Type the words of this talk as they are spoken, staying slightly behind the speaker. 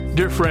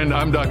Dear friend,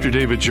 I'm Dr.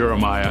 David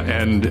Jeremiah,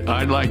 and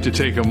I'd like to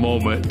take a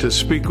moment to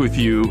speak with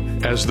you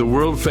as the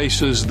world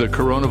faces the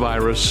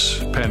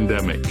coronavirus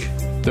pandemic.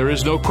 There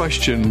is no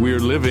question we are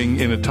living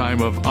in a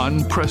time of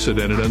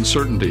unprecedented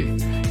uncertainty.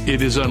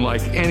 It is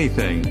unlike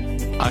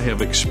anything I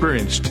have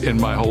experienced in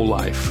my whole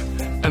life.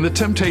 And the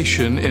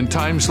temptation in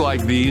times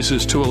like these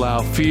is to allow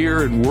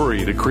fear and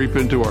worry to creep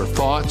into our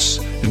thoughts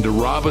and to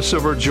rob us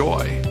of our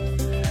joy.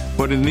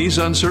 But in these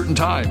uncertain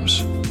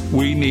times,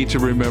 we need to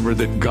remember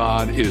that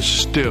God is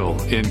still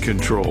in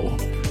control.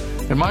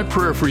 And my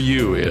prayer for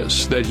you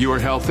is that you are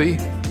healthy,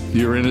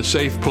 you're in a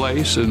safe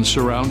place, and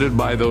surrounded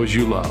by those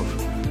you love.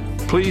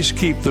 Please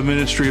keep the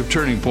ministry of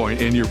Turning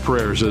Point in your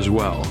prayers as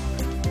well.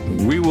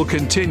 We will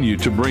continue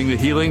to bring the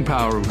healing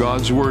power of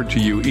God's Word to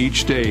you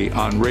each day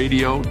on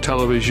radio,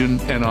 television,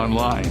 and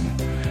online.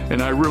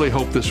 And I really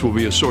hope this will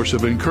be a source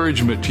of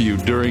encouragement to you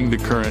during the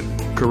current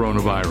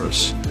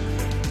coronavirus.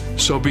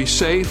 So be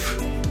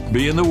safe,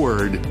 be in the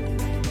Word,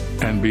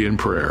 and be in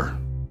prayer.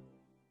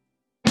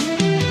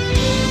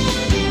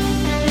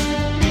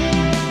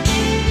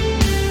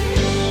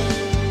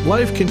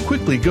 Life can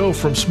quickly go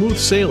from smooth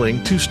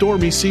sailing to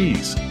stormy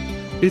seas.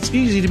 It's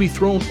easy to be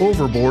thrown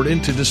overboard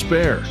into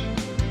despair.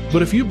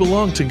 But if you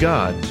belong to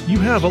God, you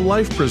have a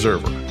life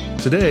preserver.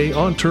 Today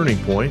on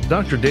Turning Point,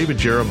 Dr. David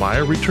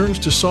Jeremiah returns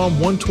to Psalm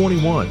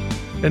 121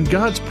 and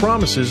God's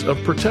promises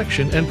of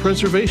protection and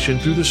preservation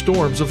through the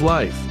storms of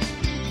life.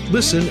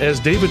 Listen as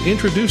David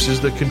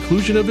introduces the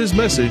conclusion of his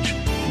message,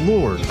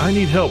 Lord, I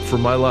need help for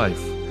my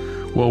life.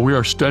 Well, we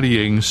are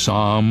studying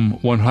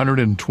Psalm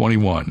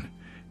 121.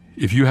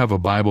 If you have a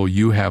Bible,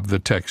 you have the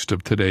text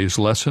of today's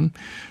lesson.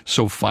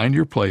 So find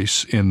your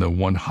place in the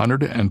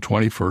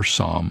 121st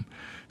Psalm.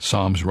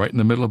 Psalms right in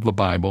the middle of the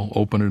Bible.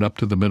 Open it up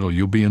to the middle.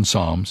 You'll be in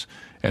Psalms.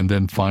 And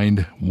then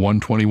find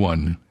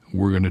 121.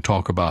 We're going to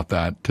talk about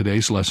that.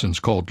 Today's lesson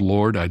is called,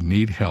 Lord, I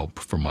Need Help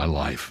for My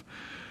Life.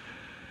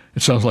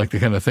 It sounds like the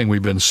kind of thing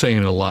we've been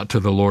saying a lot to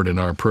the Lord in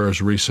our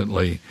prayers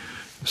recently.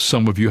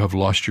 Some of you have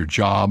lost your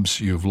jobs.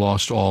 You've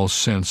lost all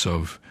sense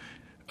of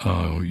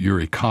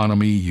your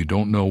economy. You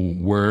don't know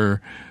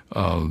where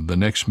the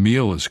next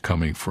meal is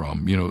coming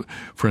from. You know,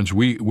 friends,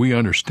 we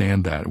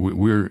understand that.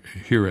 We're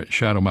here at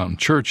Shadow Mountain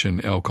Church in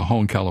El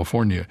Cajon,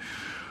 California.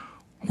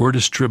 We're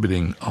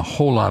distributing a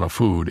whole lot of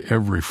food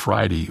every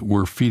Friday.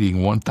 We're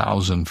feeding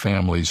 1,000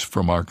 families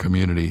from our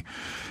community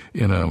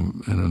in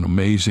an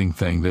amazing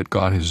thing that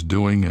God is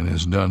doing and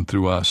has done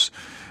through us.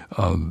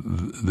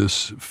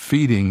 This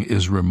feeding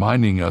is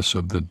reminding us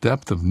of the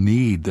depth of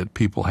need that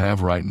people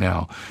have right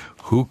now.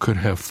 Who could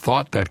have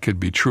thought that could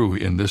be true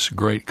in this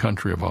great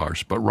country of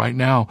ours? But right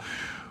now,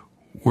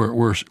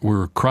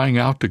 we're crying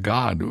out to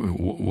God.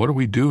 What do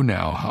we do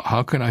now?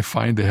 How can I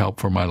find the help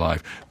for my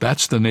life?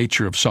 That's the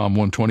nature of Psalm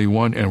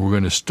 121, and we're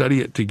going to study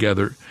it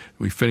together.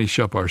 We finish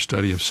up our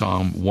study of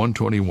Psalm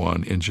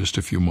 121 in just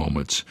a few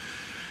moments.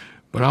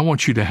 But I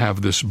want you to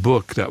have this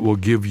book that will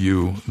give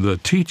you the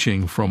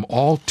teaching from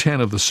all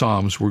 10 of the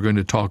Psalms we're going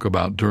to talk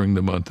about during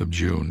the month of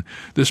June.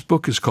 This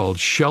book is called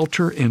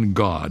Shelter in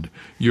God,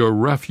 Your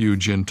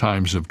Refuge in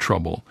Times of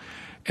Trouble.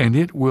 And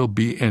it will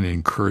be an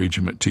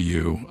encouragement to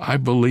you. I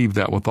believe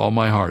that with all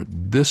my heart.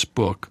 This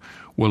book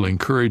will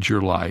encourage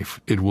your life.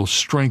 It will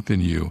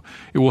strengthen you.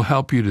 It will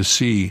help you to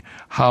see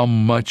how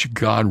much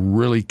God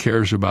really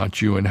cares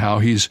about you and how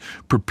He's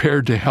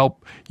prepared to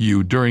help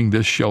you during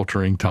this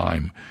sheltering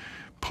time.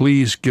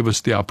 Please give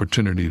us the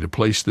opportunity to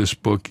place this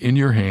book in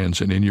your hands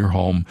and in your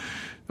home.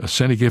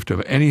 Send a gift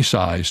of any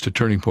size to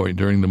Turning Point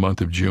during the month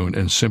of June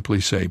and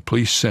simply say,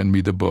 please send me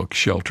the book,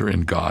 Shelter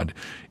in God.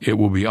 It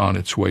will be on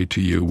its way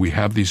to you. We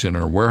have these in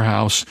our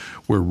warehouse.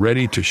 We're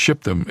ready to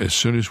ship them as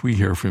soon as we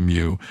hear from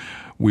you.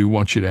 We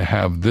want you to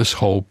have this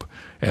hope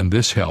and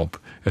this help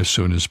as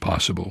soon as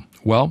possible.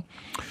 Well,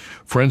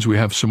 friends, we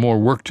have some more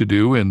work to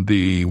do in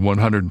the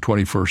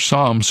 121st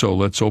Psalm, so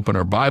let's open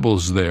our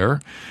Bibles there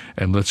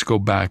and let's go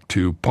back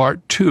to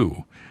part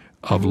 2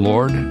 of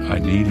Lord, I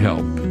Need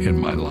Help in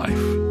My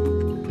Life.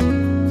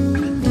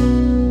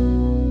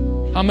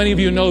 How many of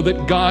you know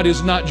that God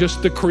is not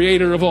just the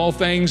creator of all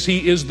things,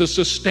 He is the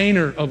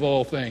sustainer of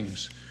all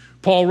things?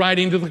 Paul,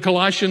 writing to the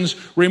Colossians,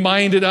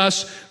 reminded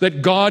us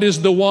that God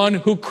is the one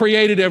who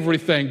created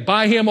everything.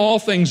 By Him, all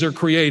things are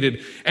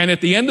created. And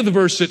at the end of the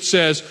verse, it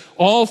says,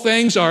 all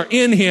things are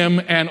in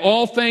Him and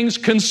all things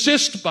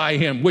consist by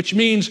Him, which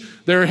means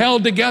they're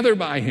held together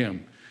by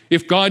Him.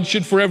 If God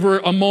should forever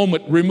a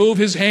moment remove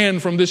His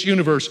hand from this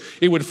universe,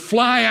 it would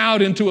fly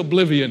out into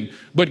oblivion.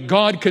 But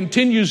God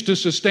continues to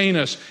sustain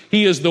us.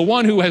 He is the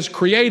one who has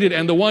created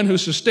and the one who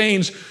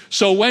sustains.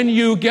 So when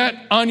you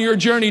get on your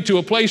journey to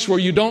a place where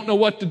you don't know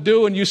what to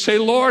do and you say,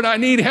 Lord, I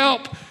need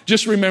help,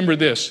 just remember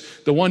this.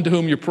 The one to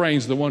whom you're praying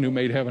is the one who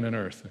made heaven and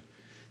earth.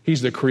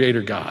 He's the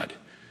creator God.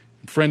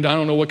 Friend, I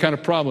don't know what kind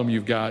of problem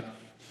you've got,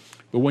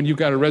 but when you've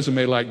got a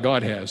resume like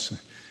God has,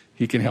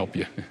 He can help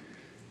you.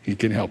 He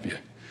can help you.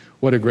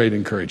 What a great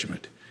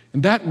encouragement.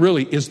 And that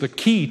really is the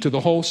key to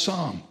the whole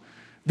psalm.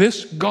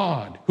 This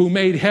God who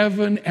made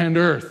heaven and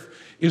earth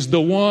is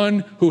the one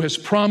who has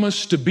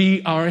promised to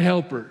be our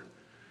helper.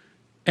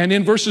 And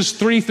in verses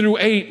 3 through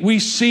 8, we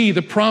see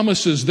the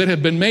promises that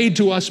have been made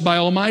to us by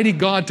Almighty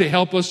God to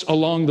help us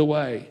along the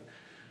way.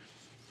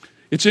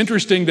 It's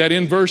interesting that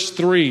in verse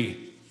 3,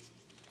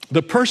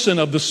 the person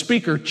of the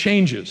speaker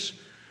changes.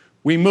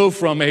 We move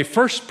from a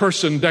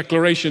first-person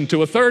declaration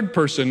to a third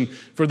person.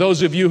 For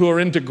those of you who are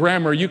into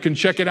grammar, you can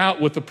check it out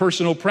with the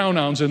personal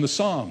pronouns in the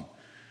psalm.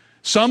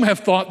 Some have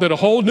thought that a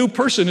whole new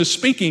person is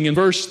speaking in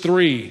verse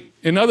 3.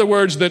 In other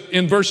words, that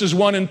in verses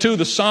 1 and 2,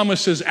 the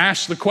psalmist has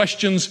asked the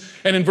questions,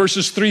 and in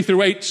verses 3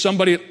 through 8,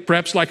 somebody,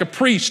 perhaps like a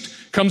priest,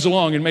 comes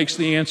along and makes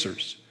the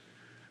answers.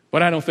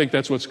 But I don't think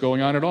that's what's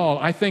going on at all.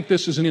 I think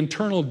this is an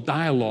internal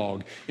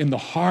dialogue in the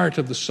heart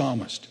of the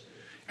psalmist,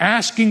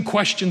 asking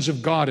questions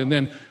of God and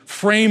then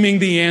framing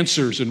the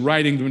answers and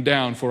writing them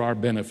down for our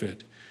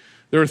benefit.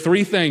 There are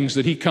 3 things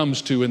that he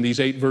comes to in these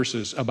 8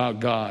 verses about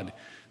God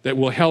that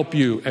will help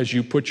you as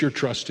you put your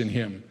trust in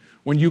him.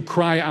 When you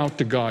cry out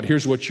to God,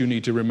 here's what you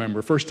need to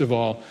remember. First of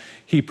all,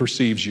 he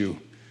perceives you.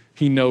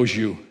 He knows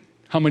you.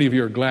 How many of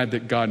you are glad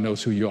that God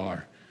knows who you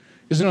are?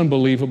 Isn't it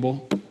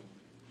unbelievable?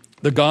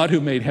 The God who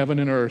made heaven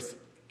and earth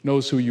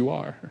knows who you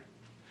are.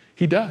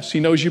 He does. He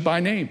knows you by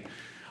name.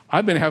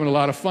 I've been having a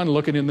lot of fun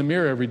looking in the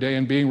mirror every day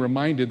and being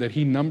reminded that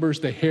he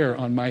numbers the hair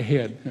on my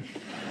head.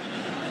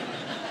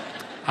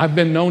 I've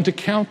been known to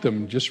count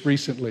them just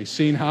recently,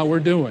 seeing how we're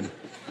doing.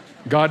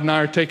 God and I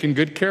are taking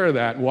good care of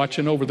that,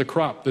 watching over the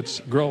crop that's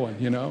growing,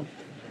 you know.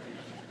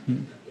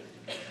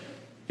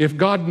 If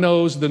God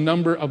knows the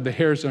number of the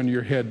hairs on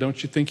your head,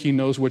 don't you think he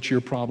knows what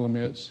your problem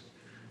is?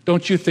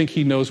 Don't you think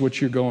he knows what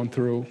you're going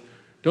through?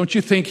 Don't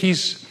you think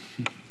he's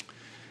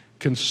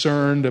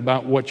concerned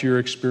about what your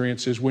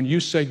experience is? When you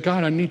say,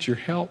 God, I need your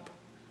help,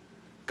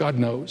 God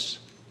knows.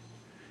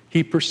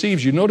 He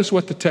perceives you. Notice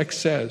what the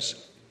text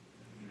says.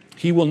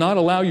 He will not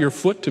allow your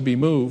foot to be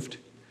moved.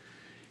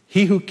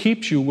 He who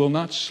keeps you will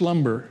not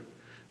slumber.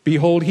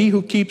 Behold, he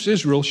who keeps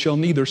Israel shall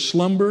neither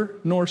slumber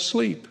nor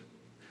sleep.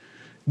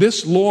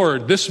 This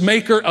Lord, this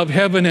maker of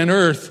heaven and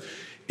earth,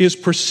 is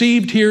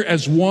perceived here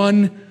as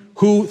one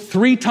who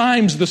 3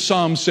 times the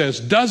psalm says,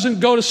 doesn't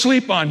go to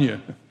sleep on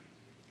you.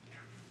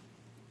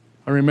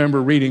 I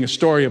remember reading a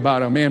story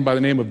about a man by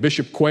the name of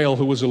Bishop Quayle,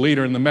 who was a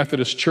leader in the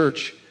Methodist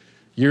Church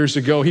years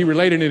ago. He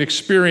related an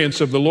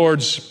experience of the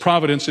Lord's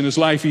providence in his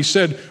life. He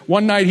said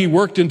one night he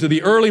worked into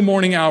the early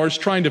morning hours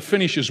trying to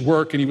finish his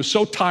work, and he was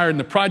so tired and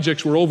the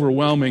projects were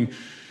overwhelming.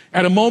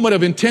 At a moment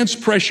of intense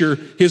pressure,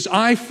 his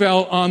eye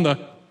fell on the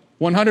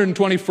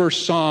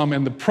 121st Psalm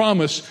and the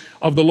promise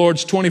of the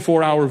Lord's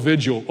 24-hour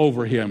vigil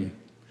over him.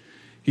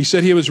 He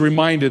said he was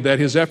reminded that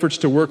his efforts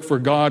to work for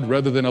God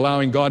rather than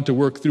allowing God to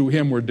work through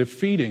him were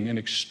defeating and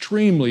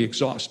extremely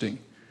exhausting.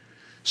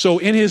 So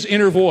in his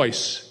inner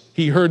voice,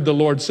 he heard the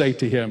Lord say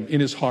to him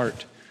in his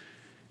heart,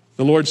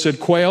 the Lord said,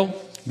 Quayle,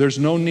 there's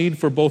no need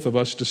for both of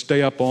us to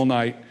stay up all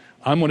night.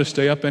 I'm going to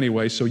stay up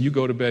anyway, so you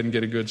go to bed and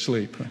get a good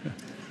sleep.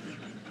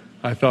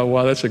 I thought,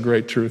 wow, that's a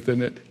great truth,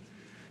 isn't it?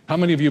 How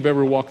many of you have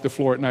ever walked the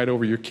floor at night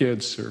over your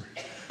kids, or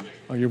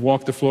you've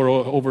walked the floor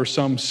over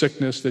some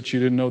sickness that you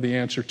didn't know the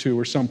answer to,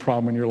 or some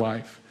problem in your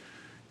life,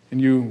 and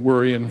you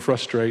worry and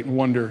frustrate and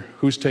wonder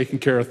who's taking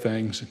care of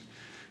things?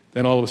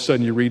 Then all of a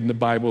sudden you read in the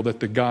Bible that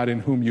the God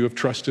in whom you have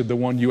trusted, the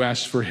one you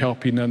ask for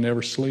help, he doesn't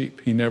ever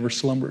sleep. He never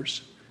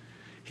slumbers.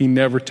 He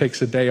never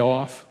takes a day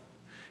off.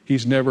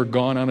 He's never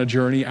gone on a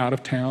journey out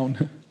of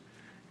town.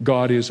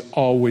 God is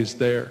always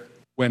there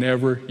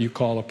whenever you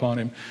call upon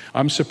him.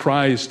 I'm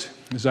surprised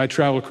as I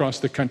travel across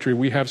the country,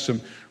 we have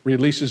some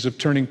releases of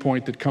Turning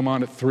Point that come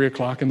on at 3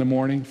 o'clock in the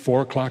morning,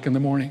 4 o'clock in the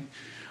morning.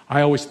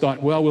 I always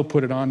thought, well, we'll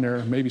put it on there.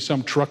 Maybe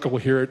some truck will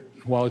hear it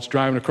while it's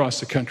driving across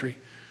the country.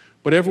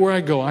 But everywhere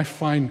I go, I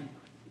find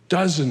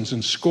dozens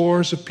and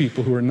scores of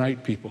people who are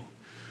night people.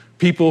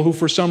 People who,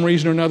 for some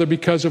reason or another,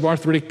 because of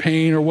arthritic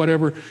pain or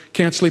whatever,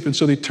 can't sleep, and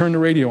so they turn the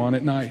radio on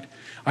at night.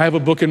 I have a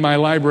book in my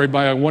library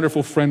by a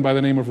wonderful friend by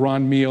the name of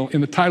Ron Meal,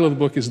 and the title of the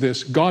book is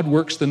this, God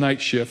Works the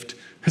Night Shift.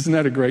 Isn't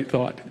that a great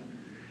thought?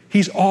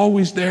 He's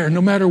always there,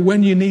 no matter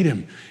when you need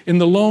him. In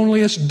the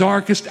loneliest,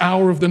 darkest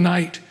hour of the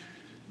night,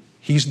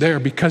 he's there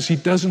because he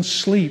doesn't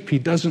sleep. He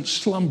doesn't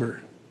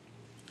slumber.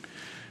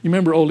 You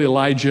remember old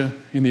Elijah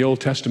in the Old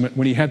Testament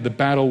when he had the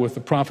battle with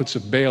the prophets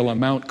of Baal on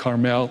Mount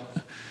Carmel?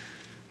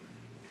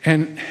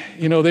 And,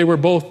 they were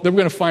going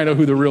to find out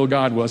who the real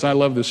God was. I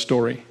love this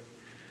story.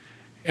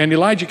 And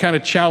Elijah kind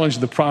of challenged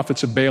the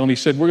prophets of Baal, and he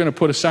said, we're going to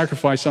put a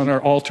sacrifice on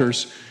our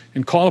altars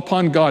and call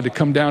upon God to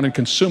come down and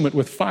consume it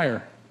with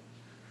fire.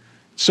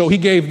 So he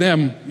gave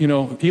them,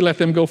 he let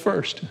them go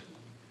first.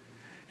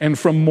 And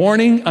from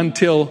morning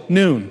until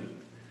noon,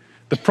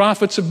 the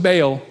prophets of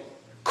Baal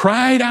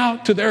cried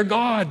out to their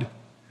God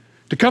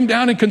to come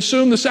down and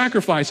consume the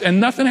sacrifice,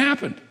 and nothing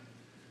happened.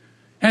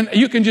 And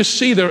you can just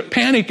see the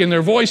panic in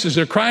their voices.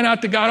 They're crying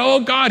out to God,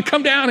 oh God,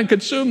 come down and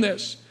consume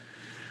this.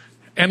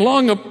 And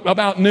long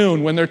about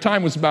noon, when their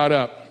time was about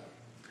up,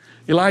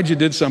 Elijah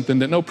did something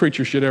that no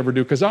preacher should ever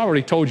do, because I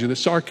already told you that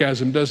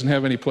sarcasm doesn't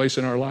have any place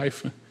in our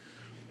life.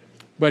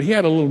 But he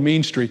had a little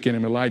mean streak in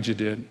him, Elijah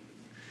did.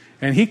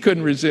 And he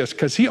couldn't resist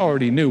because he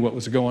already knew what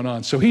was going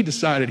on. So he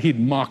decided he'd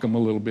mock him a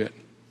little bit.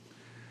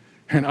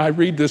 And I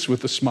read this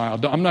with a smile.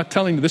 I'm not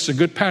telling you this is a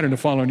good pattern to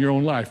follow in your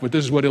own life, but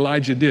this is what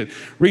Elijah did.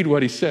 Read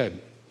what he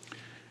said.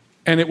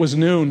 And it was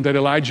noon that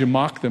Elijah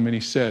mocked them, and he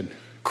said,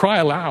 cry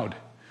aloud,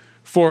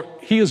 for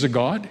he is a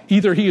God.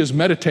 Either he is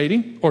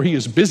meditating, or he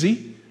is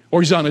busy,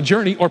 or he's on a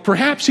journey, or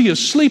perhaps he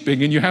is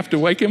sleeping and you have to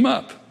wake him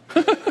up.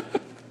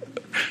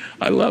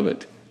 I love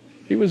it.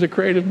 He was a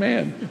creative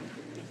man.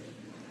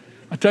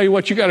 I tell you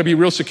what, you got to be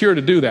real secure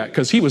to do that,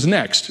 because he was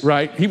next,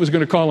 right? He was going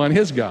to call on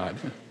his God.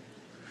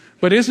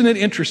 But isn't it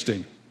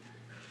interesting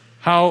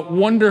how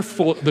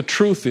wonderful the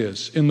truth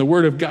is in the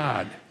Word of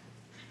God,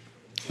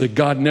 that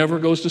God never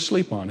goes to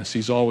sleep on us.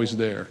 He's always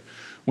there.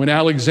 When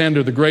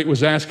Alexander the Great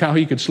was asked how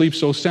he could sleep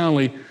so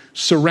soundly,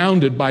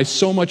 surrounded by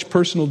so much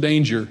personal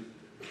danger,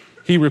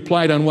 he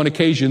replied on one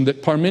occasion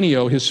that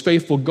Parmenio, his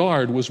faithful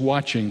guard, was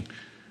watching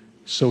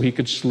so he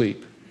could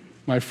sleep.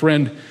 My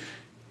friend,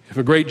 if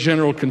a great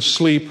general can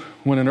sleep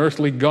when an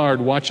earthly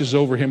guard watches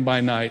over him by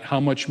night, how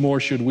much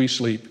more should we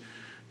sleep,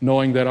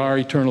 knowing that our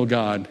eternal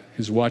God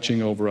is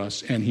watching over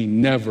us, and he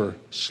never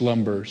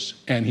slumbers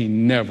and he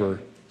never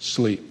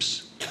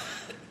sleeps.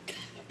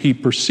 He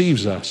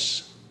perceives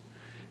us.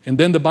 And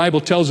then the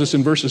Bible tells us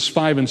in verses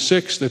 5 and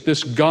 6 that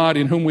this God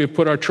in whom we have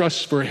put our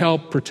trust for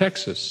help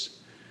protects us.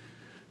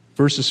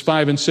 Verses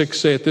 5 and 6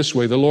 say it this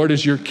way: the Lord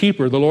is your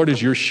keeper, the Lord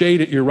is your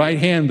shade at your right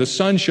hand, the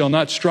sun shall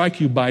not strike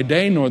you by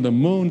day, nor the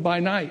moon by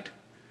night.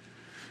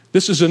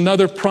 This is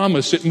another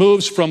promise. It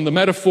moves from the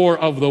metaphor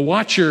of the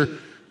watcher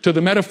to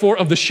the metaphor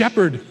of the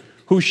shepherd,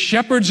 who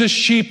shepherds his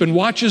sheep and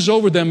watches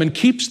over them and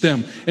keeps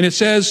them. And it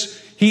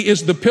says he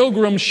is the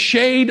pilgrim's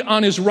shade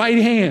on his right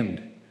hand.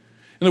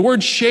 And the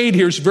word shade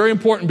here is very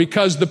important,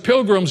 because the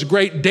pilgrim's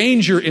great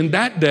danger in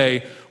that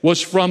day was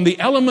from the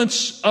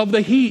elements of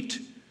the heat.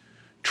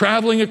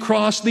 Traveling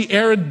across the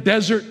arid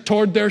desert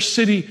toward their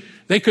city,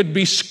 they could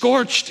be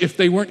scorched if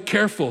they weren't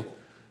careful.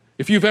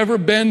 If you've ever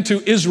been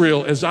to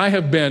Israel, as I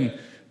have been,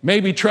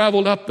 maybe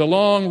traveled up the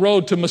long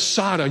road to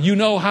Masada, you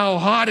know how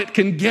hot it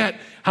can get,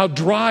 how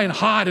dry and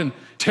hot and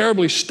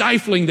terribly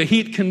stifling the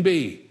heat can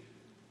be.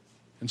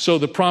 And so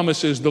the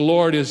promise is the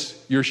Lord is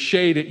your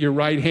shade at your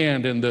right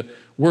hand, and the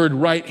word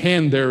right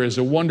hand there is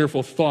a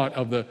wonderful thought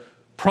of the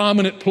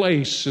prominent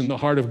place in the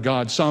heart of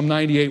God. Psalm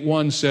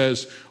 98:1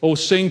 says, "Oh,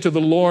 sing to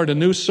the Lord a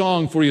new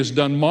song, for he has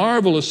done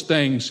marvelous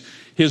things.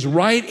 His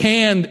right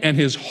hand and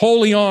his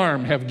holy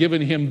arm have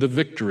given him the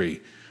victory."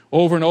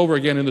 Over and over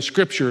again in the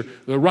scripture,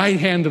 the right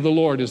hand of the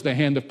Lord is the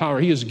hand of power.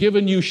 He has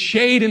given you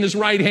shade in his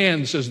right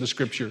hand, says the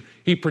scripture.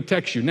 He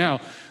protects you. Now,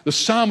 the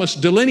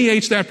psalmist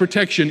delineates that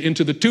protection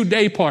into the 2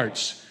 day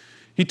parts.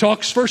 He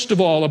talks first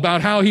of all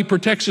about how he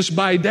protects us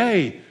by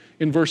day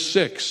in verse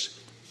 6.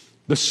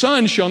 The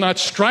sun shall not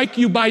strike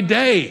you by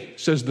day,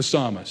 says the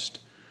psalmist.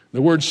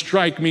 The word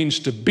strike means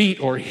to beat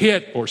or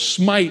hit or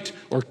smite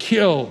or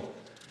kill.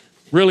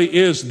 Really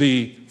is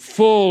the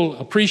full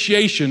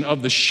appreciation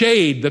of the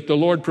shade that the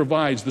Lord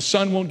provides. The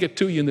sun won't get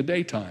to you in the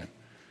daytime.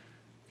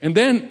 And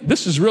then,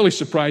 this is really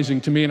surprising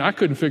to me, and I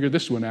couldn't figure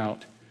this one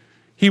out.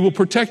 He will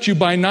protect you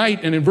by night,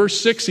 and in verse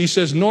 6 he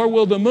says, "Nor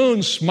will the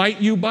moon smite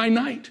you by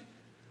night."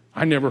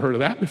 I never heard of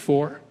that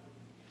before,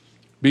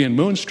 being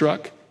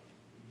moonstruck.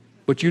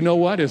 But you know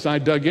what? As I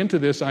dug into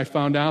this, I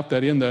found out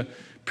that in the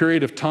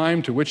period of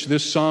time to which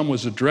this psalm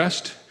was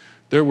addressed,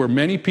 there were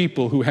many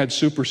people who had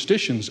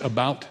superstitions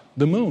about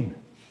the moon.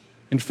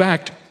 In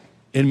fact,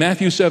 in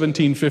Matthew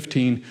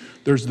 17:15,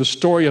 there's the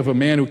story of a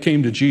man who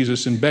came to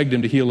Jesus and begged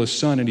him to heal his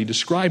son, and he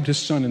described his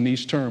son in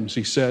these terms.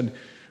 He said,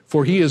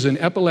 "For he is an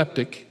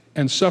epileptic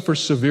and suffers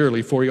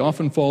severely, for he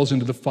often falls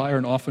into the fire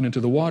and often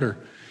into the water."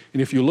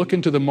 And if you look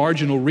into the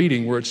marginal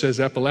reading where it says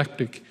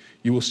epileptic,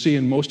 you will see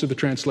in most of the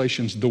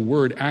translations the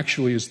word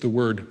actually is the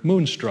word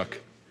moonstruck.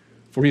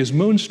 For he is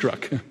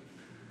moonstruck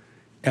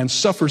and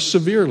suffers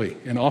severely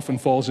and often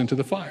falls into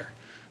the fire.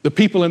 The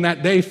people in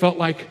that day felt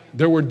like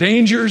there were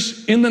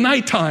dangers in the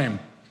nighttime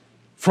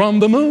from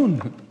the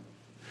moon.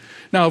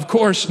 Now, of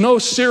course, no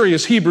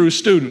serious Hebrew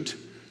student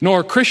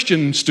nor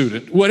Christian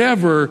student would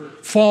ever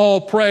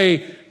fall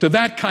prey to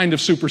that kind of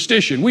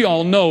superstition. We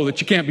all know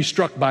that you can't be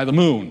struck by the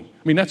moon.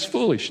 I mean, that's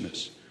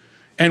foolishness.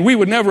 And we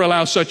would never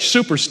allow such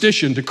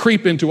superstition to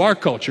creep into our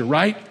culture,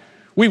 right?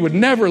 We would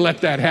never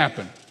let that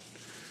happen.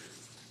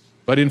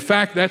 But in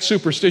fact, that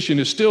superstition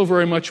is still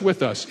very much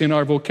with us in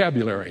our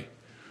vocabulary.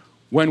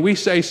 When we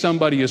say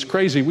somebody is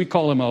crazy, we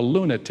call him a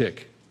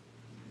lunatic.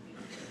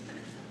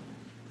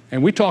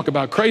 And we talk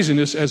about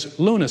craziness as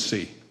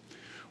lunacy,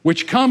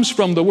 which comes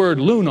from the word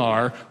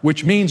lunar,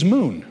 which means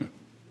moon.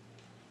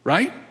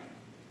 Right?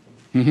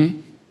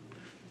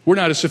 We're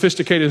not as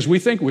sophisticated as we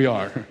think we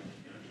are.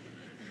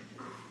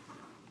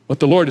 What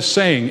the Lord is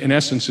saying, in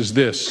essence, is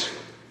this: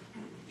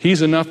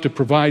 He's enough to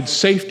provide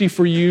safety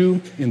for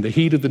you in the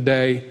heat of the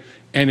day,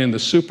 and in the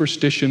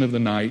superstition of the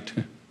night,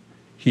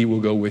 He will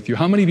go with you.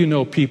 How many of you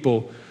know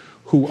people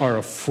who are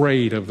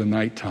afraid of the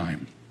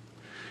nighttime?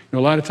 You know,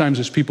 a lot of times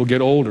as people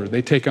get older,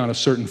 they take on a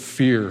certain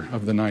fear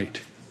of the night.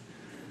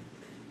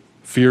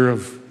 Fear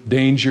of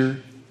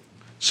danger.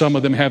 Some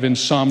of them have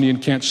insomnia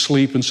and can't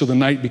sleep, and so the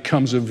night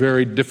becomes a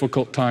very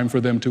difficult time for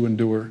them to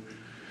endure.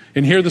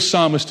 And here the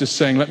psalmist is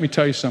saying, let me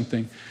tell you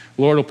something.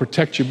 The Lord will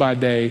protect you by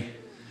day.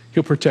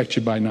 He'll protect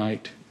you by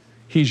night.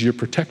 He's your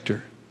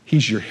protector.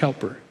 He's your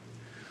helper.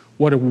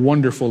 What a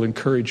wonderful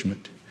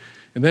encouragement.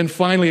 And then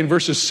finally in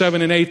verses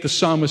 7 and 8, the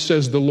psalmist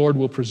says, the Lord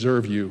will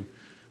preserve you.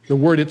 The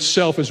word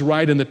itself is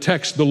right in the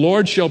text. The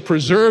Lord shall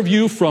preserve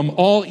you from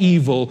all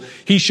evil.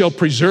 He shall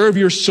preserve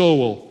your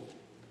soul.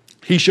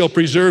 He shall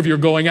preserve your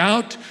going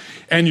out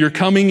and your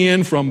coming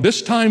in from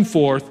this time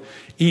forth,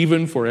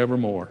 even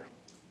forevermore.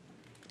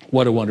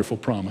 What a wonderful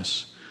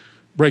promise.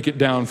 Break it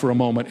down for a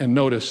moment and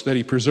notice that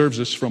he preserves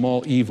us from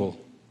all evil.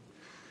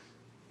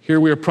 Here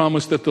we are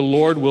promised that the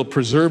Lord will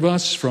preserve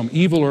us from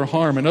evil or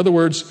harm. In other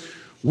words,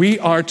 we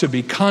are to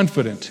be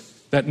confident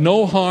that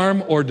no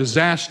harm or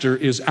disaster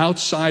is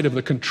outside of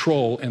the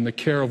control and the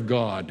care of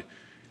God.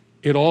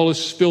 It all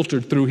is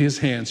filtered through his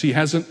hands. He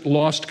hasn't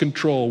lost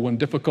control when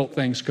difficult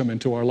things come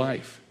into our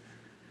life.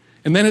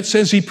 And then it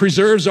says he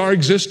preserves our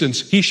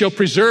existence. He shall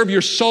preserve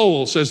your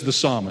soul, says the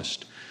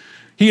psalmist.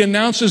 He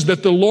announces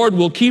that the Lord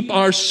will keep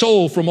our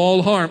soul from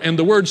all harm. And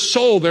the word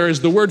soul there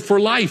is the word for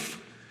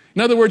life.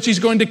 In other words, he's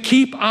going to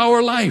keep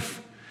our life.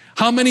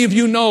 How many of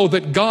you know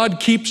that God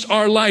keeps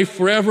our life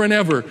forever and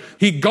ever?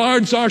 He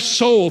guards our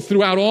soul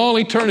throughout all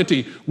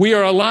eternity. We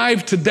are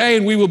alive today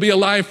and we will be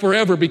alive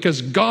forever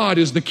because God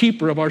is the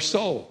keeper of our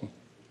soul.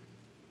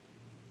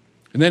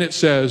 And then it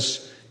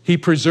says, he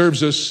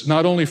preserves us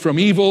not only from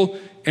evil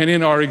and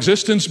in our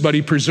existence, but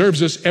he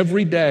preserves us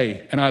every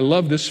day. And I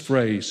love this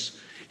phrase.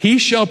 He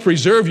shall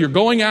preserve your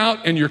going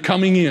out and your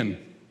coming in.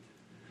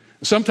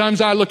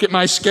 Sometimes I look at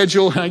my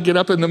schedule and I get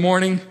up in the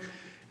morning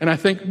and I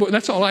think, well,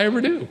 that's all I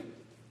ever do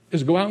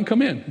is go out and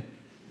come in.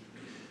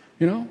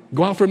 You know,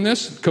 go out from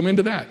this, come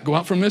into that. Go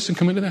out from this and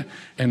come into that.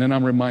 And then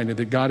I'm reminded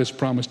that God has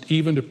promised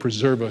even to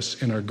preserve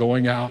us in our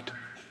going out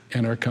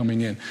and our coming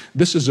in.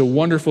 This is a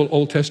wonderful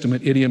Old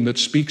Testament idiom that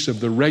speaks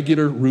of the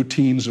regular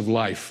routines of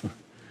life.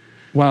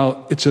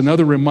 While it's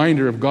another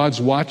reminder of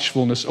God's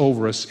watchfulness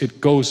over us,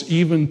 it goes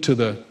even to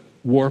the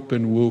warp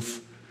and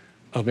woof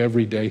of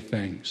everyday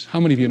things. How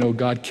many of you know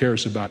God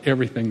cares about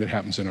everything that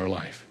happens in our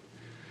life?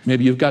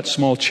 Maybe you've got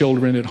small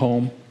children at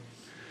home,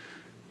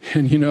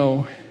 and you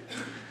know,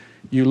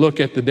 you look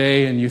at the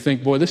day and you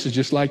think, boy, this is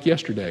just like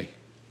yesterday.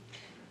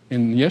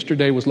 And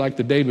yesterday was like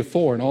the day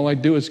before, and all I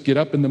do is get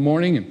up in the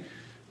morning and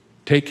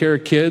take care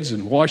of kids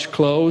and wash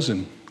clothes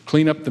and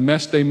clean up the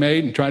mess they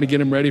made and try to get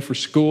them ready for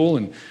school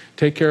and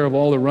take care of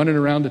all the running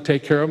around to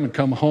take care of them and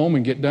come home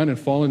and get done and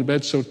fall into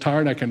bed so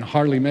tired I can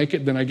hardly make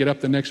it. Then I get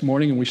up the next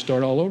morning and we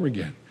start all over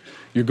again.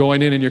 You're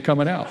going in and you're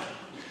coming out.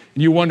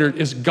 And you wonder,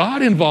 is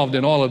God involved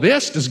in all of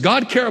this? Does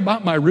God care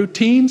about my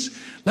routines?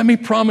 Let me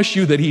promise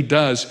you that he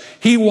does.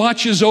 He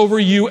watches over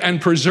you and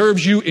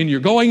preserves you in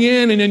your going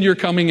in and in your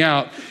coming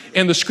out.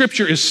 And the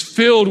scripture is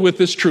filled with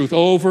this truth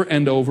over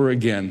and over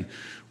again.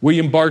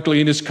 William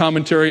Barclay, in his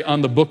commentary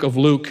on the book of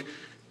Luke,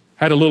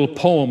 had a little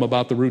poem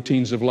about the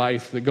routines of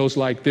life that goes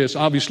like this,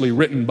 obviously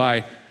written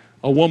by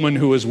a woman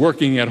who is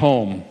working at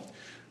home.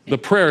 The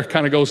prayer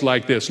kind of goes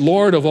like this: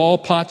 Lord of all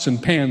pots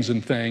and pans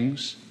and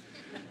things,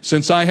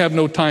 since I have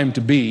no time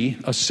to be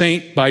a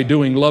saint by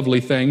doing lovely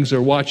things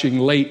or watching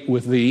late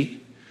with thee,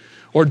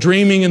 or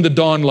dreaming in the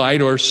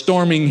dawnlight or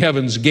storming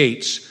heaven's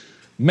gates,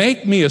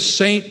 make me a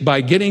saint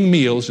by getting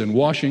meals and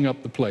washing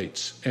up the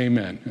plates.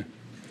 Amen.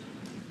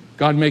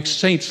 God makes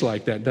saints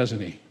like that,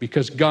 doesn't he?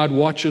 Because God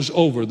watches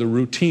over the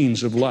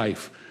routines of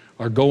life,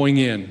 our going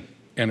in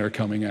and our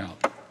coming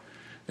out.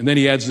 And then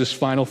he adds this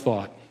final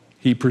thought.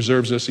 He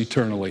preserves us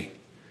eternally.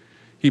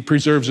 He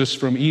preserves us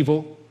from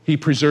evil. He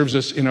preserves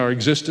us in our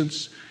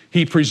existence.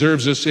 He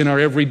preserves us in our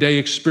everyday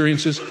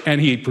experiences.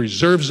 And he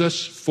preserves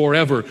us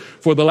forever.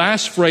 For the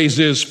last phrase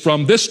is,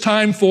 from this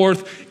time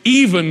forth,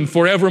 even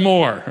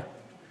forevermore.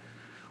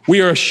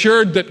 We are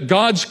assured that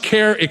God's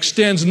care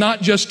extends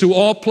not just to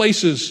all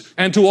places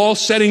and to all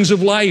settings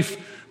of life,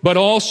 but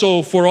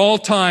also for all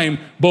time,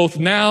 both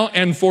now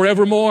and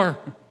forevermore.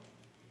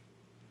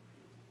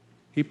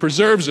 He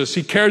preserves us.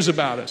 He cares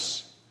about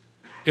us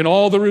in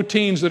all the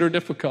routines that are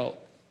difficult.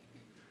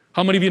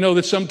 How many of you know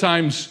that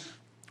sometimes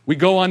we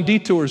go on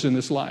detours in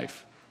this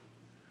life?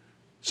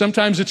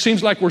 Sometimes it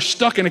seems like we're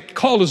stuck in a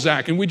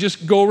cul-de-sac and we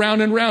just go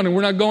round and round and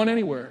we're not going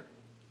anywhere.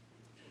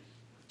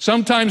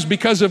 Sometimes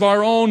because of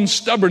our own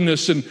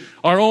stubbornness and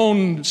our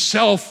own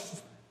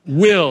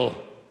self-will,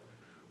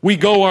 we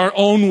go our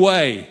own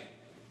way.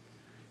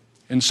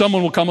 And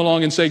someone will come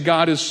along and say,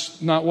 God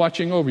is not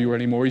watching over you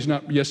anymore. He's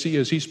not. Yes, he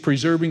is. He's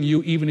preserving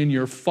you even in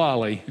your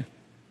folly,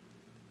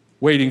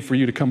 waiting for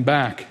you to come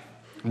back,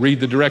 read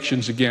the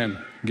directions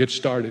again, get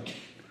started.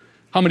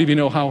 How many of you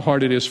know how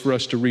hard it is for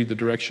us to read the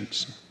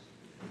directions?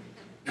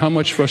 How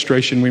much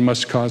frustration we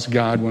must cause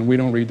God when we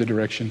don't read the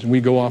directions and we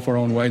go off our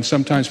own way. And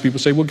sometimes people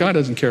say, well, God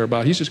doesn't care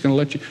about it. He's just going to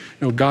let you.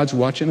 No, God's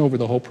watching over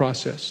the whole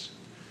process.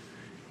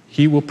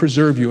 He will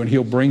preserve you and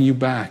he'll bring you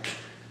back.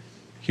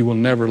 He will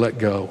never let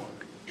go.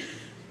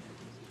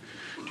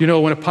 You know,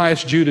 when a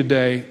pious Jew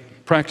today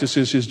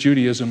practices his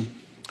Judaism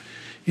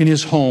in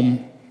his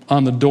home,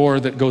 on the door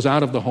that goes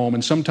out of the home,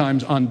 and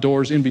sometimes on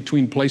doors in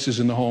between places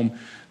in the home,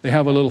 they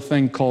have a little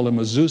thing called a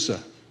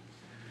mezuzah.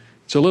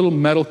 It's a little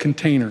metal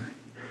container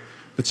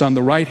that's on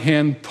the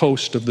right-hand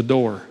post of the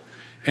door.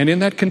 And in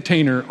that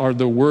container are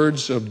the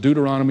words of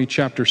Deuteronomy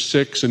chapter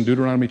 6 and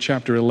Deuteronomy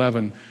chapter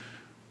 11,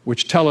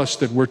 which tell us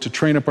that we're to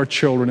train up our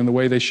children in the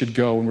way they should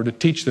go, and we're to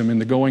teach them in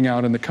the going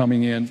out and the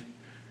coming in.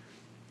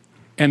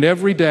 And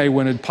every day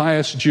when a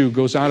pious Jew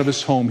goes out of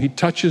his home, he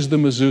touches the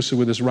mezuzah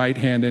with his right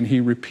hand and he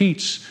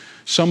repeats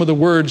some of the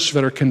words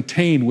that are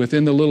contained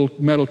within the little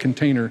metal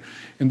container.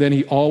 And then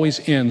he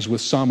always ends with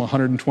Psalm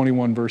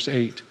 121, verse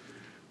 8.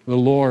 The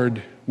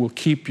Lord will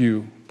keep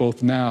you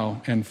both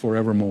now and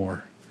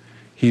forevermore.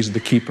 He's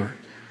the keeper.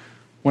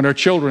 When our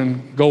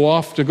children go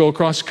off to go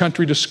across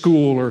country to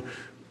school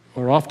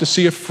or off to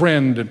see a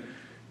friend and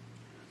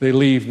they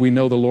leave, we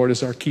know the Lord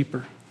is our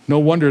keeper. No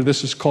wonder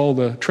this is called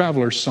the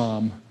Traveler's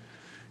Psalm.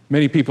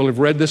 Many people have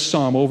read this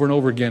psalm over and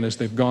over again as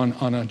they've gone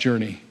on a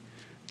journey.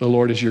 The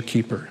Lord is your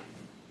keeper.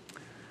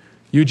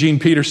 Eugene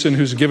Peterson,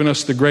 who's given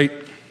us the great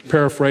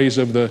paraphrase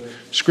of the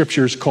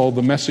scriptures called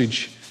The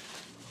Message,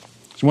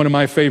 is one of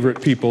my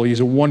favorite people. He's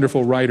a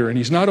wonderful writer, and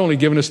he's not only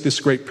given us this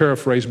great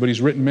paraphrase, but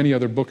he's written many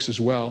other books as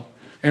well.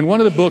 And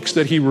one of the books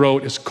that he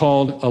wrote is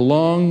called A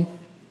Long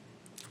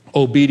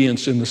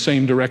Obedience in the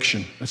Same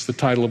Direction. That's the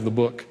title of the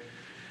book.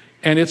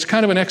 And it's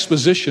kind of an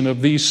exposition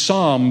of these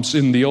Psalms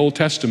in the Old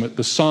Testament,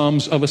 the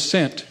Psalms of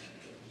Ascent.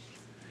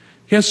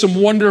 He has some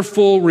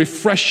wonderful,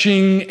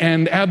 refreshing,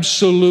 and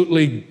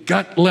absolutely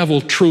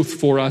gut-level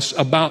truth for us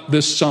about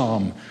this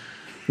psalm.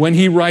 When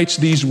he writes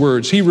these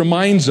words, he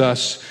reminds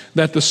us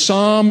that the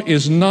psalm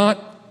is not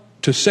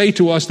to say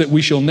to us that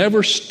we shall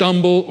never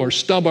stumble or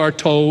stub our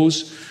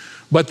toes,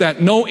 but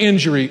that no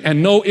injury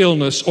and no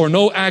illness or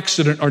no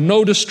accident or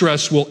no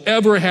distress will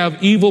ever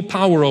have evil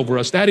power over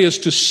us. That is,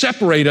 to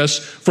separate us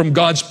from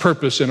God's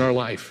purpose in our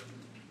life.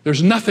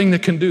 There's nothing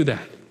that can do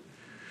that.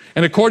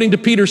 And according to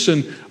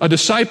Peterson, a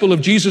disciple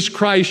of Jesus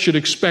Christ should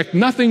expect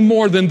nothing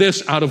more than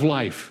this out of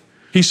life.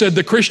 He said,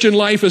 the Christian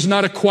life is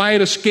not a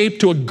quiet escape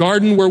to a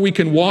garden where we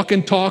can walk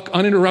and talk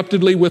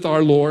uninterruptedly with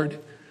our Lord.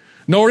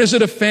 Nor is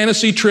it a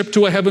fantasy trip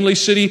to a heavenly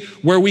city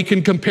where we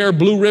can compare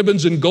blue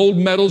ribbons and gold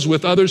medals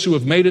with others who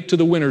have made it to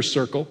the winner's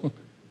circle.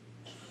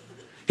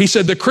 He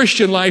said the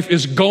Christian life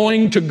is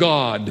going to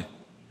God.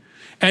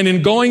 And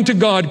in going to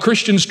God,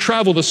 Christians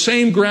travel the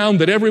same ground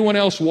that everyone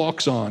else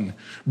walks on,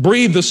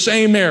 breathe the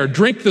same air,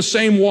 drink the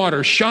same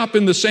water, shop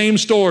in the same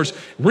stores,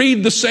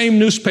 read the same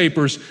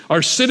newspapers,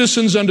 are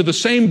citizens under the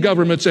same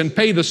governments, and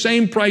pay the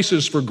same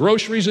prices for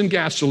groceries and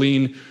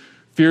gasoline,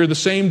 fear the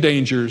same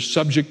dangers,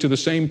 subject to the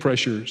same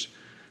pressures,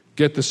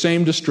 get the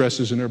same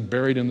distresses, and are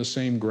buried in the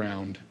same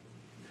ground.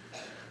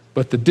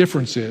 But the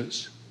difference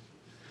is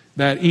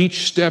that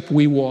each step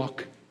we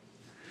walk,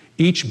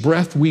 each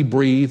breath we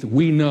breathe,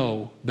 we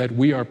know that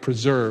we are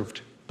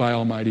preserved by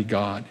Almighty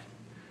God.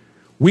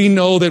 We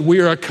know that we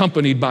are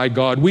accompanied by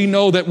God. We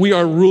know that we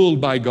are ruled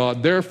by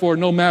God. Therefore,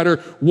 no matter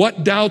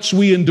what doubts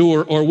we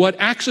endure or what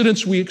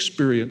accidents we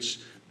experience,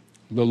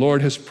 the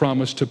Lord has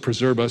promised to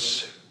preserve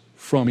us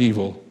from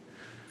evil.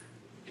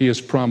 He has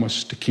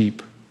promised to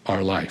keep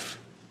our life.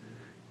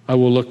 I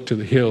will look to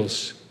the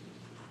hills.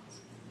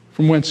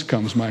 From whence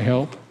comes my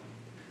help?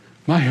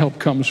 My help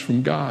comes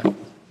from God.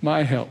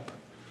 My help.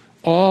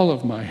 All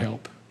of my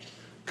help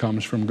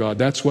comes from God.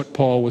 That's what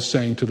Paul was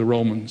saying to the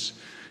Romans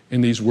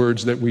in these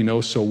words that we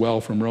know so well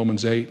from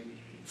Romans 8.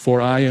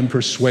 For I am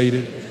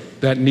persuaded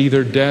that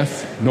neither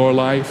death nor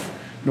life,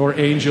 nor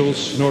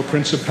angels, nor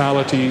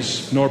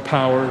principalities, nor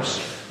powers,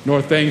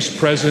 nor things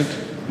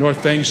present, nor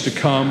things to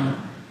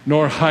come,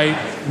 nor height,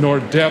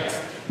 nor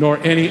depth, nor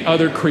any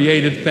other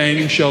created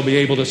thing shall be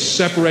able to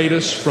separate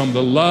us from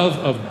the love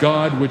of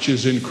God which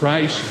is in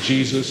Christ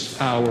Jesus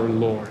our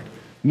Lord.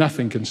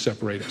 Nothing can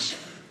separate us.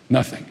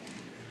 Nothing.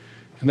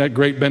 And that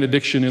great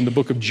benediction in the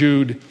book of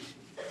Jude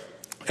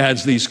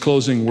adds these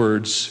closing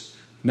words.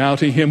 Now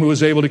to him who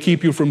is able to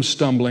keep you from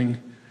stumbling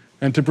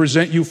and to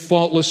present you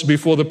faultless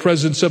before the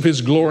presence of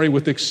his glory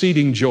with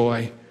exceeding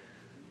joy,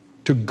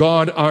 to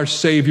God our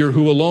Savior,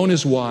 who alone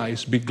is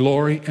wise, be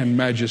glory and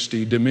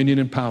majesty, dominion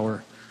and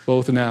power,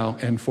 both now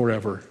and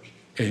forever.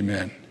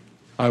 Amen.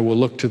 I will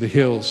look to the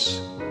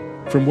hills.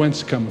 From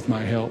whence cometh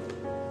my help?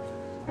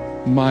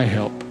 My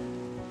help.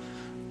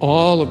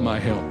 All of my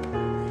help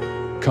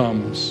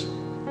comes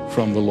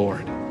from the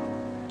Lord.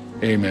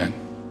 Amen.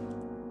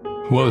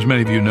 Well, as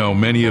many of you know,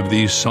 many of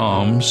these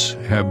psalms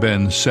have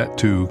been set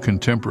to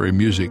contemporary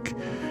music,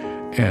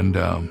 and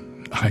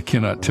I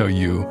cannot tell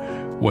you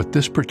what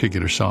this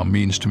particular psalm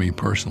means to me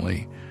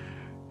personally.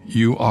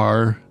 You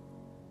are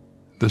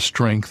the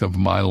strength of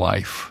my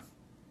life.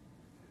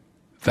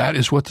 That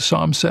is what the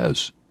psalm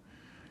says.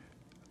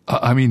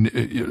 I mean,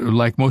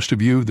 like most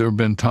of you, there have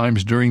been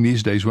times during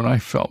these days when I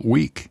felt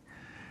weak,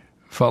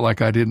 felt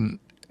like I didn't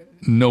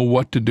know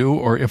what to do,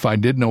 or if I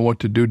did know what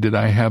to do, did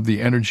I have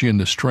the energy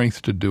and the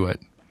strength to do it?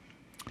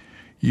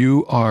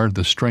 You are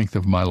the strength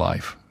of my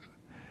life.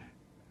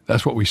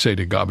 That's what we say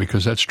to God,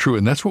 because that's true,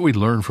 and that's what we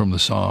learn from the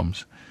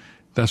Psalms.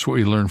 That's what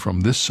we learn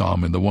from this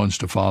psalm and the ones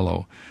to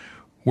follow.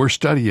 We're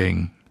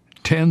studying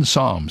 10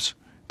 psalms,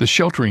 the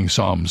sheltering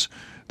psalms,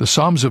 the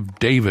Psalms of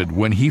David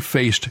when he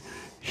faced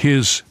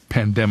his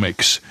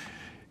pandemics,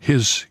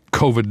 his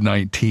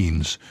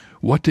COVID-19s.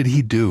 What did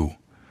he do?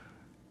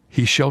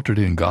 He sheltered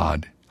in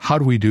God. How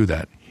do we do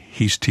that?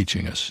 He's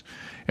teaching us,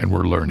 and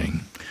we're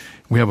learning.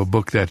 We have a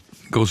book that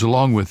goes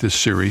along with this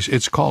series.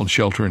 It's called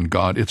Shelter in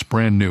God. It's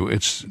brand new.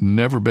 It's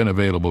never been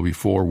available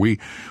before. We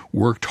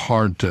worked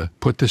hard to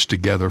put this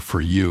together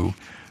for you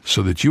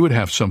so that you would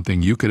have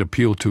something you could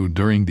appeal to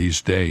during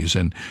these days.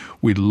 And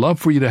we'd love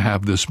for you to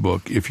have this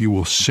book. If you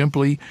will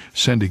simply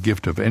send a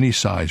gift of any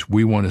size,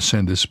 we want to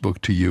send this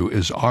book to you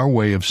as our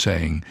way of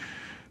saying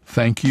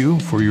thank you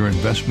for your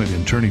investment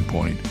in Turning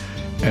Point,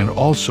 and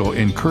also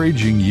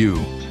encouraging you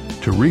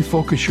to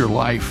refocus your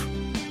life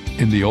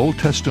in the Old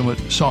Testament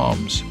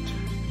Psalms.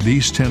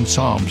 These 10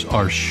 Psalms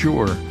are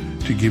sure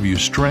to give you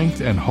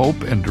strength and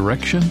hope and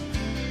direction,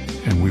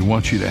 and we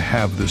want you to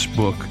have this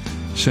book.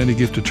 Send a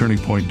gift to Turning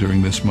Point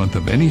during this month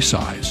of any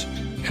size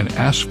and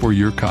ask for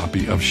your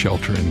copy of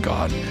Shelter in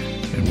God,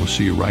 and we'll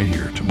see you right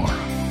here tomorrow.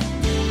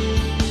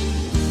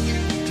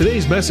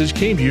 Today's message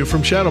came to you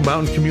from Shadow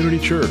Mountain Community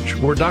Church,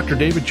 where Dr.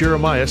 David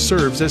Jeremiah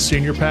serves as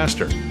senior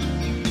pastor.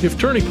 If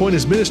Turning Point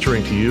is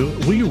ministering to you,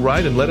 will you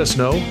write and let us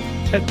know?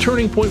 At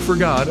Turning Point for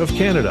God of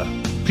Canada,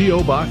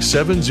 P.O. Box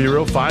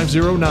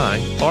 70509,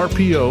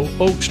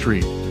 RPO, Oak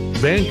Street,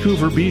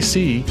 Vancouver,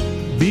 BC,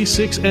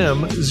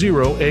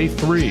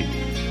 B6M0A3.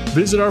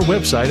 Visit our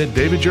website at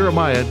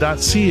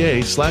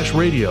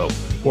davidjeremiah.ca/radio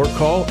or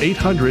call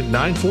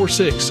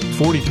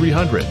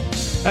 800-946-4300.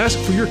 Ask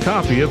for your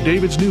copy of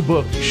David's new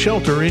book,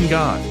 Shelter in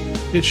God.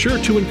 It's sure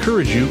to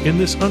encourage you in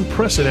this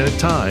unprecedented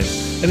time,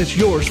 and it's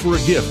yours for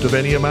a gift of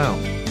any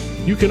amount.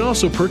 You can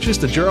also purchase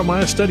the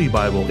Jeremiah Study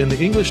Bible in the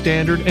English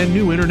Standard and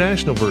New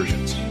International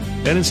versions,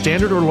 and in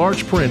standard or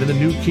large print in the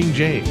New King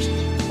James,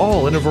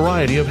 all in a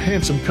variety of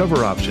handsome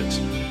cover options.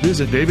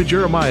 Visit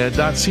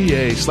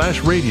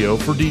davidjeremiah.ca/radio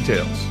for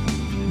details.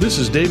 This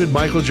is David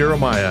Michael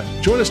Jeremiah.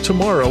 Join us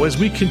tomorrow as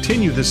we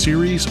continue the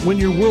series When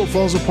Your World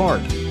Falls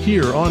Apart,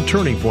 here on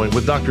Turning Point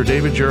with Dr.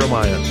 David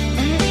Jeremiah.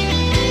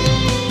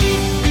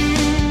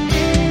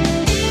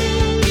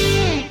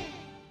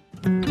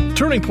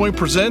 Turning Point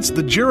presents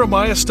the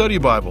Jeremiah Study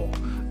Bible.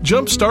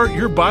 Jumpstart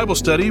your Bible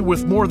study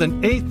with more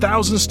than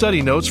 8,000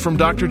 study notes from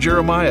Dr.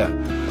 Jeremiah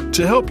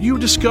to help you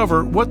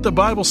discover what the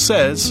Bible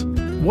says,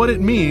 what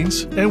it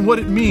means, and what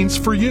it means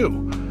for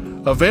you.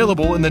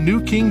 Available in the New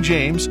King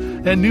James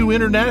and New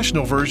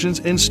International versions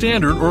in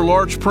standard or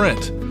large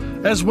print,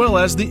 as well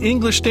as the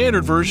English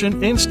Standard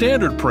Version in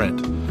standard print.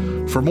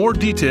 For more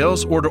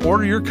details or to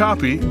order your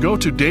copy, go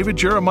to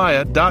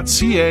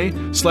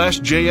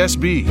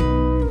davidjeremiah.ca/JSB.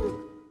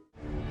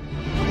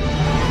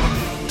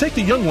 Take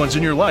the young ones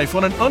in your life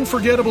on an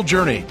unforgettable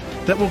journey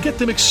that will get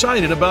them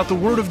excited about the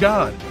Word of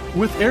God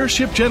with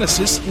Airship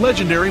Genesis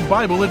Legendary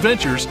Bible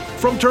Adventures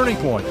from Turning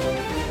Point.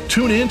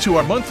 Tune in to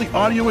our monthly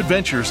audio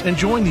adventures and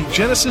join the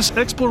Genesis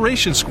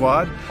Exploration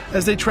Squad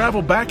as they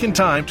travel back in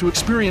time to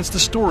experience the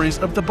stories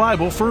of the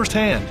Bible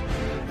firsthand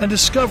and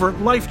discover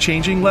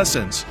life-changing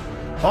lessons.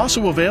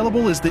 Also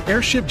available is the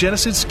Airship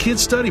Genesis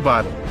Kids Study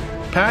Bible,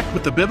 packed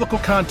with the biblical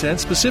content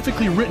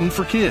specifically written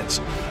for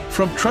kids,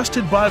 from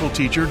trusted Bible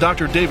teacher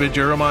Dr. David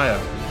Jeremiah.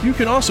 You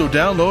can also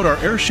download our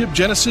Airship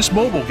Genesis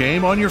mobile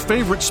game on your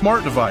favorite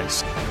smart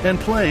device and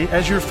play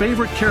as your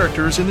favorite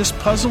characters in this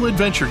puzzle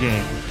adventure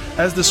game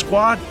as the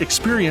squad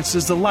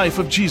experiences the life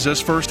of Jesus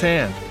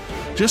firsthand.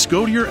 Just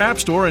go to your app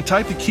store and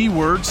type the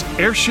keywords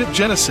Airship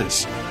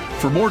Genesis.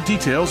 For more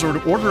details or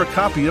to order a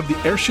copy of the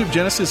Airship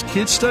Genesis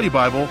Kids Study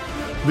Bible,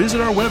 visit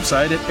our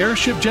website at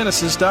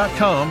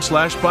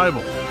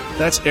airshipgenesis.com/Bible.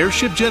 That's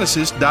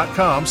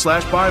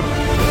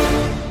airshipgenesis.com/Bible.